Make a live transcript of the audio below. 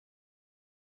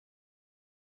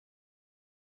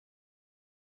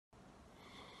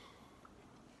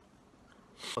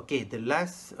Okay, the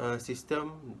last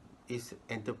system is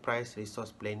Enterprise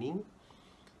Resource Planning,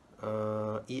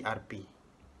 ERP.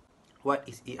 What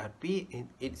is ERP?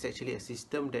 It's actually a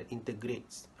system that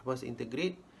integrates. Apa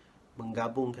integrate?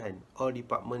 Menggabungkan all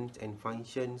departments and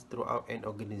functions throughout an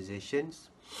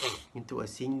organizations into a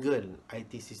single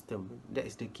IT system. That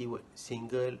is the keyword,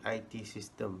 single IT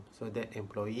system, so that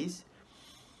employees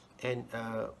and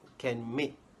can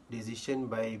make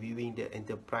decision by viewing the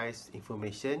enterprise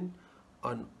information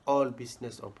on all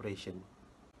business operation.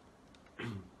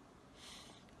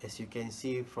 As you can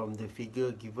see from the figure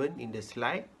given in the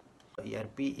slide,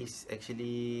 ERP is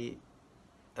actually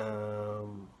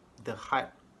the heart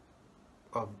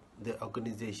of the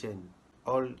organization.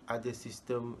 All other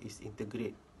system is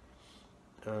integrate,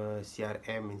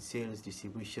 CRM and sales,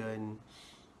 distribution,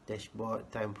 dashboard,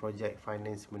 time, project,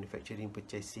 finance, manufacturing,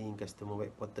 purchasing, customer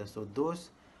web portal. So those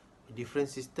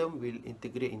different system will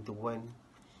integrate into one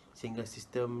single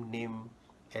system named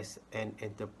as an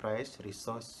enterprise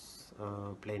resource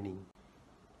planning.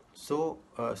 So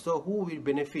who will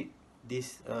benefit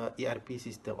this ERP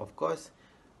system? Of course,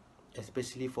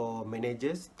 especially for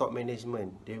managers, top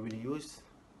management, they will use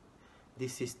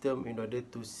this system in order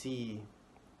to see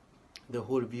the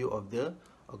whole view of the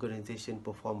organization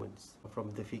performance.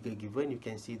 From the figure given, you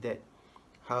can see that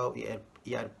how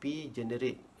ERP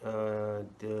generate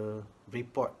the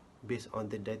report based on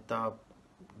the data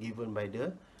given by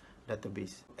the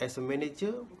database. As a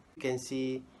manager, you can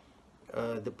see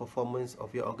the performance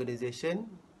of your organization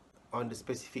on the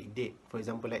specific date. For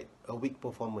example, like a week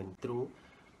performance through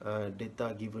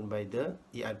data given by the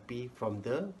ERP from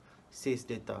the sales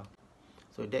data.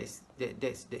 So that's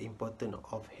the importance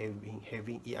of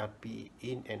having ERP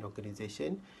in an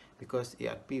organization, because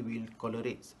ERP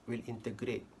will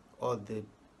integrate all the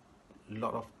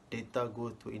lot of data go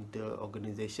to in the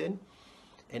organization,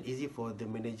 and easy for the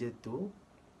manager to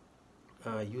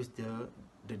use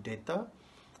the data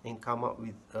and come up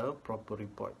with a proper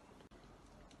report.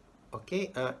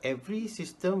 Okay, every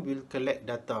system will collect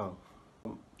data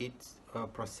from its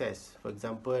process. For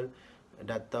example,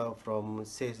 data from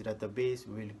sales database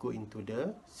will go into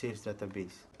the sales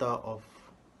database. Data of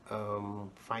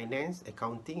finance,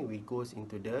 accounting will goes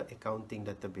into the accounting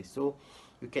database. So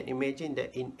you can imagine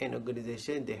that in an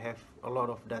organization, they have a lot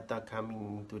of data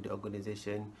coming into the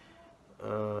organization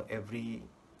every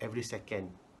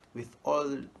second. With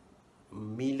all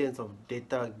millions of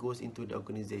data goes into the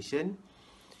organization,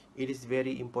 it is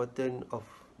very important of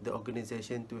the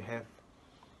organization to have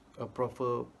a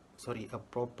proper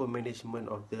management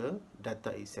of the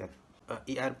data itself.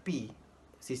 ERP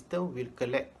system will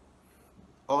collect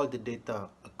all the data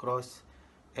across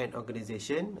an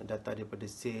organization, data daripada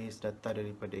sales, data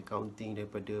daripada accounting,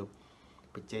 daripada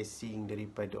purchasing,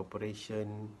 daripada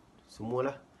operation,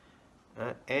 semualah,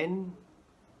 and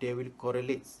they will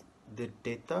correlate the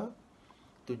data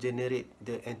to generate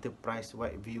the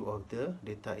enterprise-wide view of the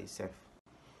data itself.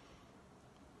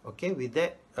 Okay, with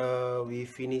that, we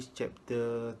finish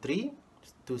chapter 3.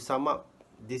 To sum up,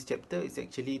 this chapter is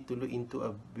actually to look into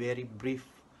a very brief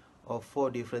of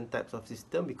 4 different types of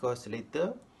system, because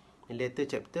in later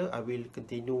chapter, I will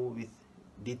continue with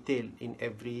detail in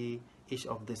each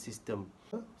of the system.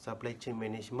 Supply chain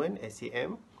management,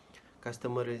 SCM,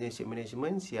 customer relationship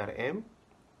management, CRM,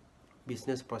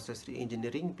 business process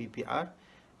engineering, BPR,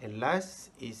 and last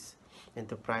is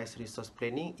enterprise resource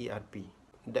planning, ERP,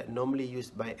 that normally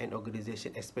used by an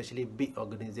organization, especially big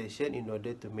organization, in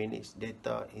order to manage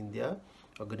data in their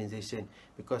organization,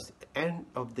 because at the end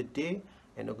of the day,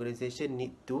 an organization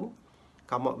need to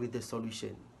come up with the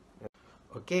solution.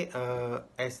 Okay,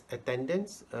 as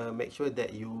attendance, make sure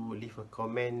that you leave a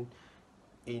comment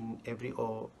in every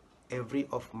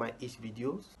of my each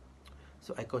videos,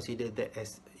 so I consider that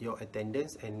as your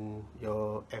attendance and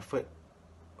your effort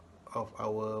of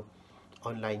our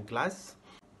online class.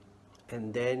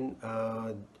 And then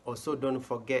also don't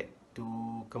forget to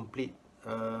complete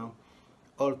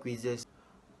all quizzes.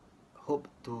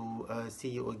 Hope to see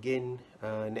you again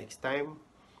next time.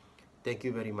 Thank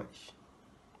you very much.